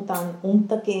verstricken und dann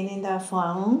untergehen in der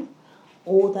Erfahrung,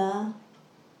 oder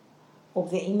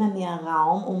ob wir immer mehr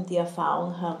Raum um die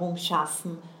Erfahrung herum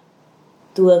schaffen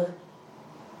durch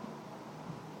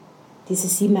diese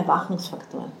 7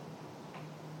 Erwachungsfaktoren.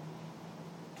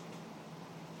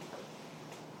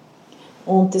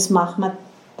 Und das machen wir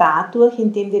dadurch,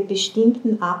 indem wir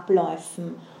bestimmten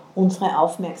Abläufen unsere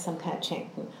Aufmerksamkeit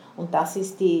schenken. Und das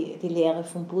ist die Lehre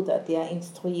vom Buddha, der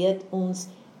instruiert uns,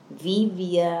 wie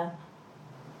wir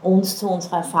uns zu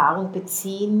unserer Erfahrung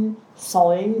beziehen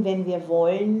sollen, wenn wir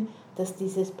wollen, dass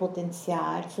dieses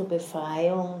Potenzial zur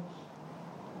Befreiung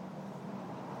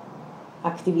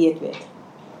aktiviert wird.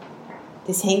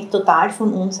 Das hängt total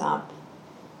von uns ab.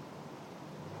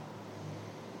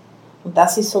 Und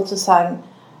das ist sozusagen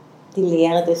die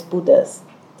Lehre des Buddhas.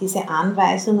 Diese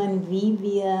Anweisungen, wie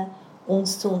wir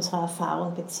uns zu unserer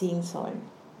Erfahrung beziehen sollen,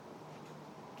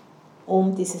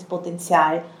 um dieses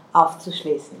Potenzial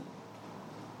aufzuschließen.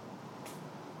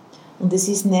 Und es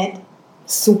ist nicht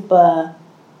super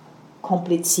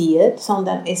kompliziert,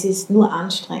 sondern es ist nur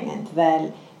anstrengend,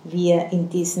 weil wir in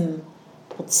diesem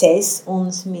Prozess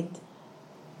uns mit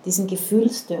diesen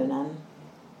Gefühlstönen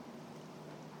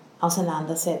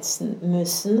auseinandersetzen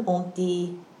müssen und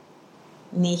die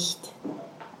nicht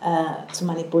zu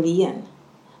manipulieren.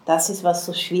 Das ist, was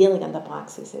so schwierig an der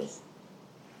Praxis ist.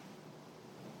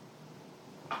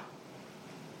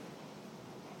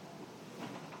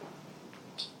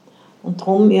 Und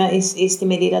darum ist die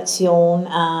Meditation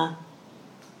ein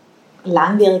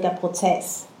langwieriger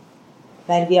Prozess,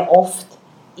 weil wir oft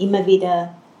immer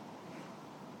wieder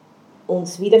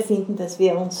uns wiederfinden, dass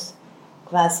wir uns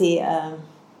quasi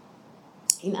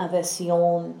in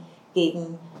Aversion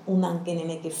gegen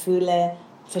unangenehme Gefühle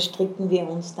verstricken wir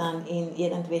uns dann in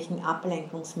irgendwelchen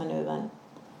Ablenkungsmanövern,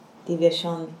 die wir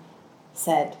schon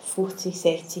seit 50,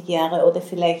 60 Jahren oder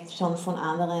vielleicht schon von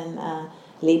anderen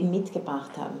Leben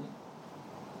mitgebracht haben.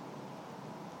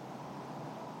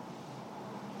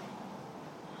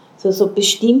 So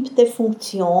bestimmte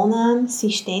Funktionen,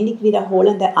 sich ständig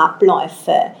wiederholende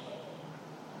Abläufe,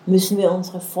 müssen wir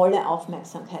unsere volle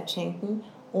Aufmerksamkeit schenken,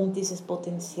 um dieses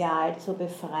Potenzial zur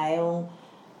Befreiung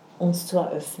uns zu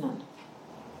eröffnen.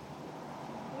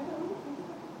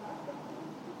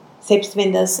 Selbst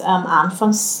wenn das am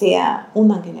Anfang sehr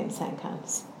unangenehm sein kann,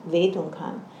 wehtun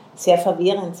kann, sehr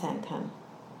verwirrend sein kann.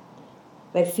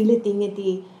 Weil viele Dinge,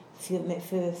 die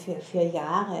für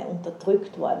Jahre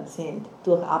unterdrückt worden sind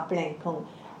durch Ablenkung,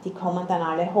 die kommen dann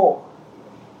alle hoch.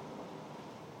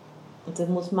 Und da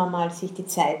muss man mal sich die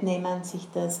Zeit nehmen, sich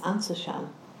das anzuschauen.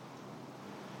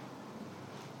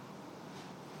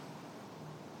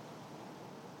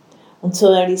 Und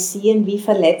zu realisieren, wie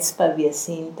verletzbar wir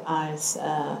sind als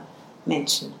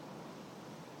Menschen.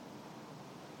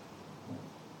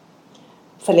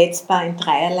 Verletzbar in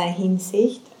dreierlei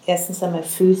Hinsicht. Erstens einmal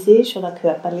physisch oder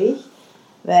körperlich,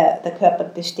 weil der Körper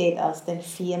besteht aus den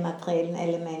 4 materiellen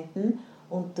Elementen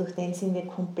und durch den sind wir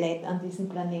komplett an diesen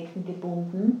Planeten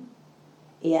gebunden.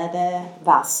 Erde,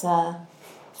 Wasser,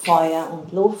 Feuer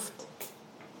und Luft.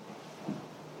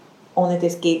 Ohne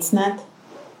das geht's nicht.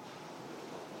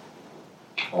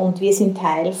 Und wir sind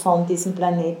Teil von diesem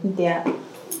Planeten, der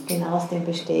genau aus dem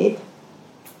besteht.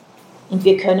 Und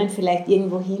wir können vielleicht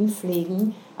irgendwo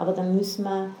hinfliegen, aber dann müssen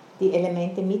wir die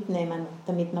Elemente mitnehmen,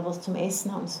 damit wir was zum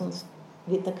Essen haben, sonst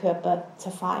wird der Körper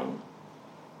zerfallen.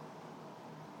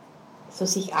 So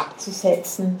sich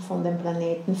abzusetzen von dem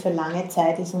Planeten für lange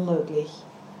Zeit ist unmöglich.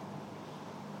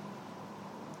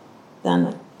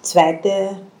 Dann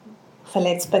zweite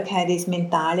Verletzbarkeit ist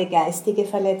mentale, geistige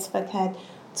Verletzbarkeit.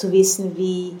 Zu wissen,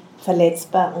 wie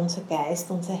verletzbar unser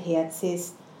Geist, unser Herz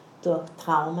ist durch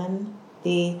Traumen,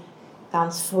 die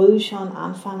ganz früh schon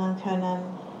anfangen können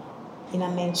in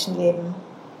einem Menschenleben.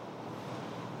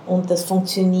 Und das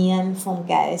Funktionieren vom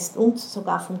Geist und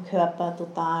sogar vom Körper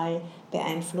total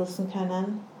beeinflussen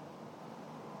können.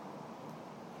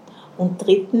 Und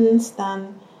drittens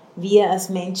dann, wir als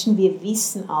Menschen, wir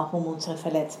wissen auch um unsere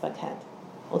Verletzbarkeit.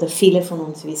 Oder viele von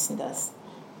uns wissen das.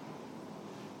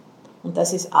 Und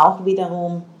das ist auch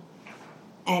wiederum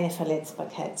eine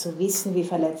Verletzbarkeit, zu wissen, wie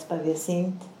verletzbar wir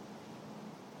sind.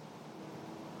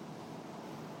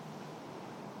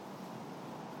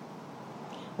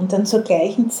 Und dann zur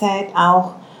gleichen Zeit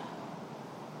auch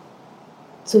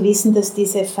zu wissen, dass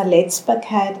diese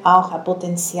Verletzbarkeit auch ein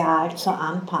Potenzial zur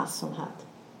Anpassung hat.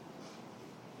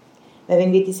 Weil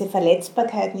wenn wir diese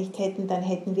Verletzbarkeit nicht hätten, dann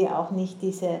hätten wir auch nicht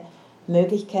diese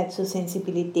Möglichkeit zur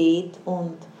Sensibilität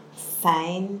und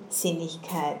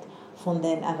Feinsinnigkeit von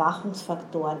den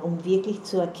Erwachungsfaktoren, um wirklich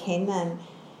zu erkennen,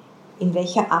 in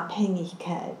welcher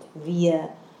Abhängigkeit wir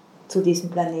zu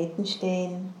diesem Planeten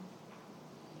stehen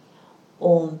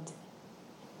und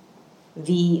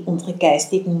wie unsere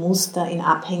geistigen Muster in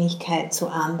Abhängigkeit zu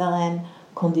anderen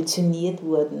konditioniert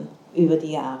wurden über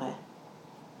die Jahre.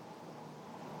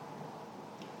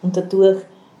 Und dadurch,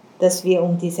 dass wir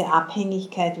um diese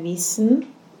Abhängigkeit wissen,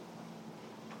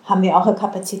 haben wir auch eine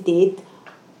Kapazität,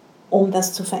 um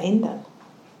das zu verändern.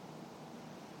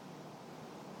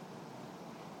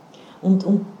 Und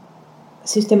um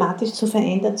systematisch zu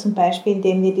verändern, zum Beispiel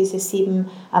indem wir diese 7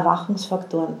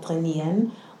 Erwachungsfaktoren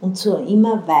trainieren und zu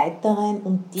immer weiteren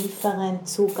und tieferen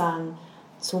Zugang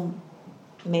zum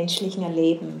menschlichen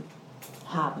Erleben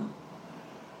haben.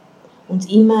 Uns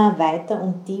immer weiter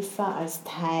und tiefer als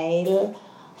Teil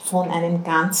von einem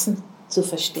Ganzen zu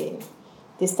verstehen,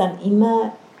 das dann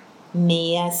immer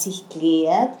mehr sich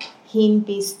klärt hin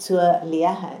bis zur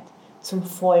Leerheit, zum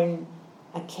vollen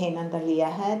Erkennen der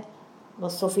Leerheit,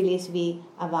 was so viel ist wie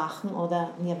Erwachen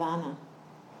oder Nirvana.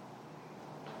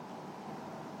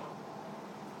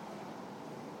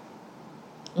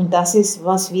 Und das ist,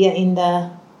 was wir in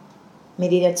der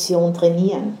Meditation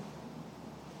trainieren.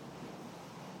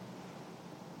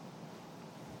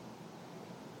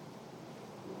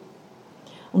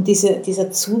 Und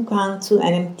dieser Zugang zu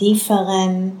einem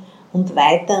tieferen und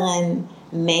weiteren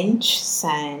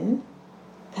Menschsein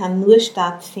kann nur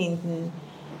stattfinden,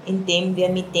 indem wir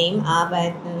mit dem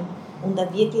arbeiten und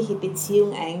eine wirkliche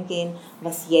Beziehung eingehen,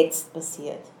 was jetzt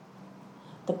passiert.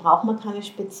 Da braucht man keine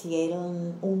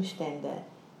speziellen Umstände.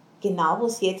 Genau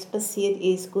was jetzt passiert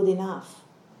ist good enough.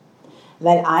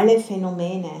 Weil alle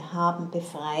Phänomene haben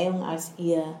Befreiung als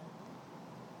ihre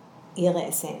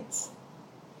Essenz.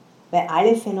 Weil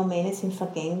alle Phänomene sind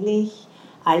vergänglich,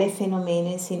 alle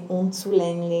Phänomene sind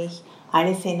unzulänglich,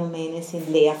 alle Phänomene sind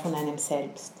leer von einem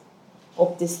selbst.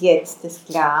 Ob das jetzt das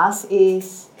Glas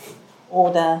ist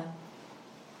oder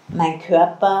mein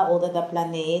Körper oder der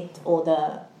Planet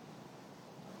oder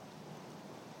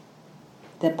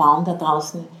der Baum da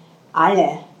draußen,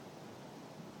 alle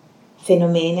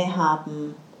Phänomene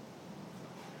haben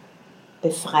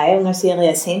Befreiung als ihre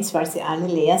Essenz, weil sie alle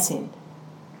leer sind.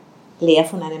 Leer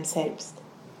von einem selbst.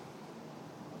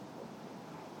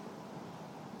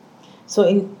 So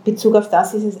in Bezug auf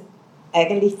das ist es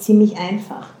eigentlich ziemlich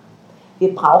einfach.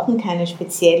 Wir brauchen keine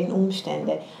speziellen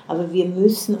Umstände, aber wir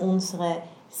müssen unsere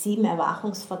 7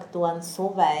 Erwachungsfaktoren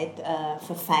so weit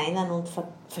verfeinern und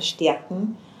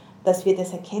verstärken, dass wir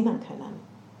das erkennen können.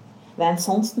 Weil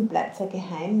ansonsten bleibt es ein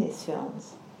Geheimnis für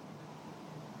uns.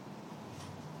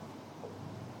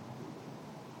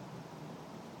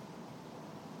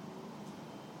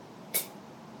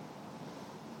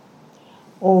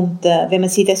 Und wenn man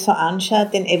sich das so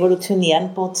anschaut, den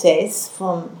evolutionären Prozess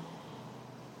vom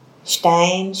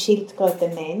Stein, Schildkröte,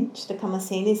 Mensch, da kann man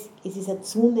sehen, es ist eine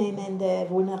zunehmende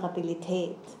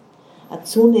Vulnerabilität, eine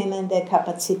zunehmende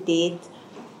Kapazität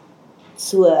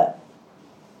zum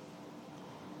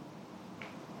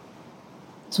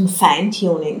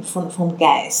Feintuning vom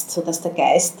Geist, sodass der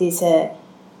Geist diese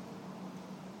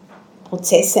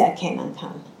Prozesse erkennen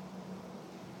kann.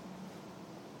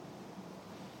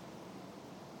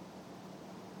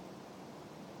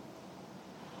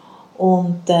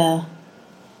 Und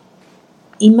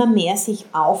immer mehr sich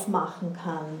aufmachen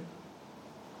kann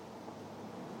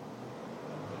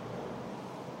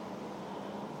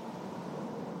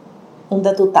Und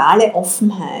eine totale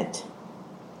Offenheit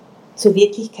zur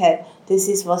Wirklichkeit, das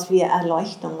ist, was wir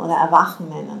Erleuchtung oder Erwachen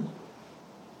nennen.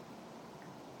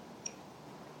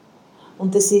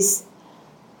 Und das ist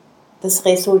das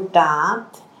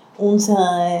Resultat,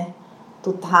 unsere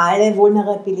totale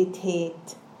Vulnerabilität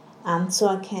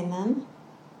anzuerkennen,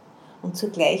 und zur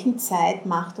gleichen Zeit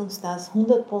macht uns das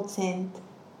 100%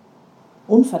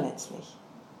 unverletzlich.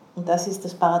 Und das ist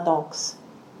das Paradox.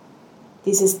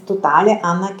 Dieses totale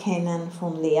Anerkennen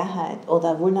von Leerheit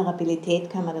oder Vulnerabilität,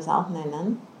 kann man das auch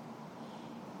nennen,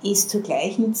 ist zur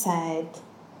gleichen Zeit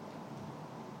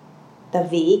der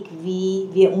Weg, wie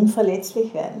wir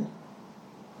unverletzlich werden.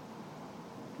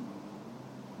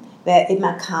 Weil eben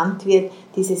erkannt wird,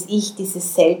 dieses Ich,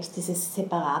 dieses Selbst, diese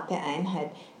separate Einheit,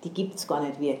 die gibt es gar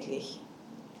nicht wirklich.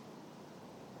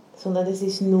 Sondern es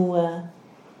ist nur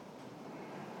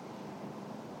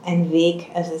ein Weg,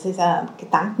 also es ist ein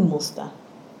Gedankenmuster.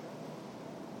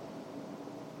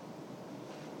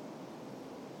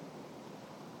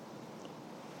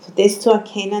 So das zu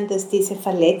erkennen, dass diese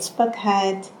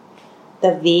Verletzbarkeit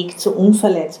der Weg zur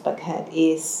Unverletzbarkeit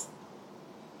ist,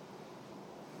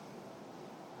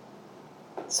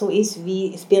 so ist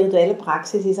wie spirituelle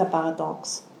Praxis, ist ein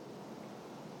Paradox.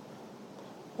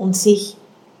 Und sich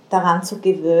daran zu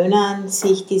gewöhnen,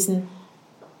 sich diesen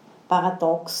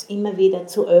Paradox immer wieder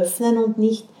zu öffnen und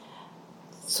nicht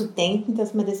zu denken,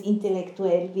 dass man das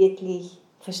intellektuell wirklich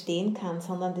verstehen kann,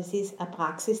 sondern das ist eine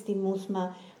Praxis, die muss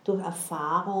man durch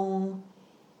Erfahrung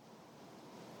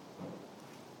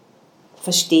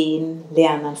verstehen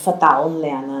lernen, verdauen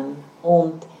lernen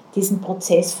und diesen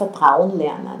Prozess vertrauen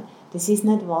lernen. Das ist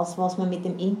nicht was man mit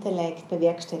dem Intellekt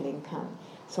bewerkstelligen kann,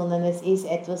 sondern es ist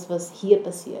etwas, was hier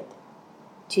passiert.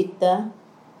 Chitta,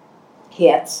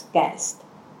 Herz, Geist.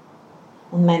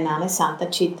 Und mein Name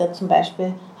Santacitta zum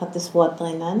Beispiel hat das Wort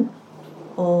drinnen.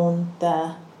 Und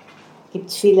da gibt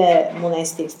es viele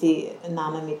Monastics, die einen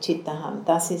Namen mit Chitta haben.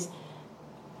 Das ist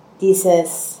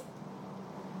dieses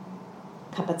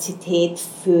Kapazität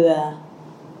für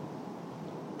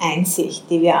Einsicht,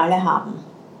 die wir alle haben.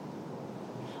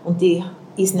 Und die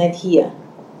ist nicht hier.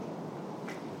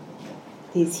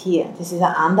 Die ist hier. Das ist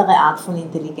eine andere Art von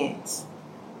Intelligenz.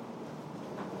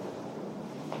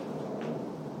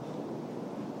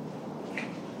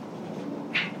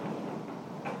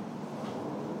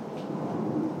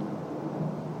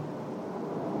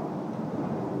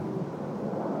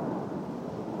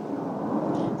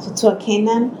 So zu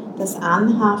erkennen, dass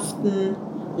Anhaften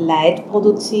Leid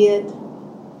produziert.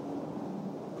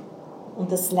 Und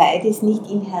das Leid ist nicht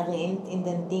inhärent in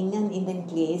den Dingen, in den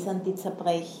Gläsern, die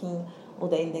zerbrechen,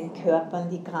 oder in den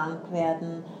Körpern, die krank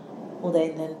werden, oder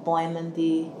in den Bäumen,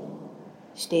 die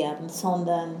sterben,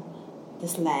 sondern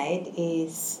das Leid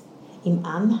ist im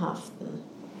Anhaften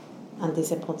an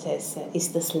diese Prozesse,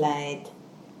 ist das Leid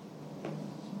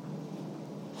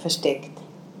versteckt.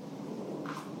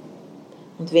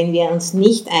 Und wenn wir uns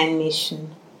nicht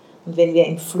einmischen und wenn wir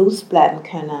im Fluss bleiben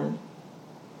können,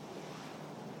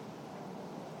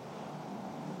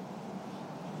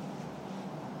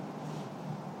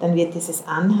 dann wird dieses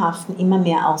Anhaften immer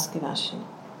mehr ausgewaschen.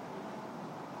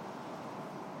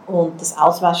 Und das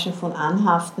Auswaschen von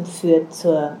Anhaften führt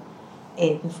zur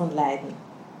Enden von Leiden.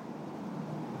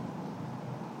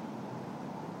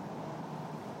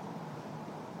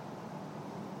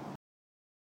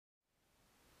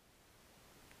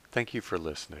 Thank you for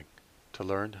listening. To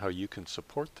learn how you can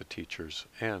support the teachers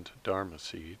and Dharma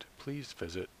Seed, please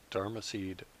visit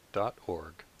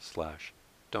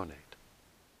dharmaseed.org/donate.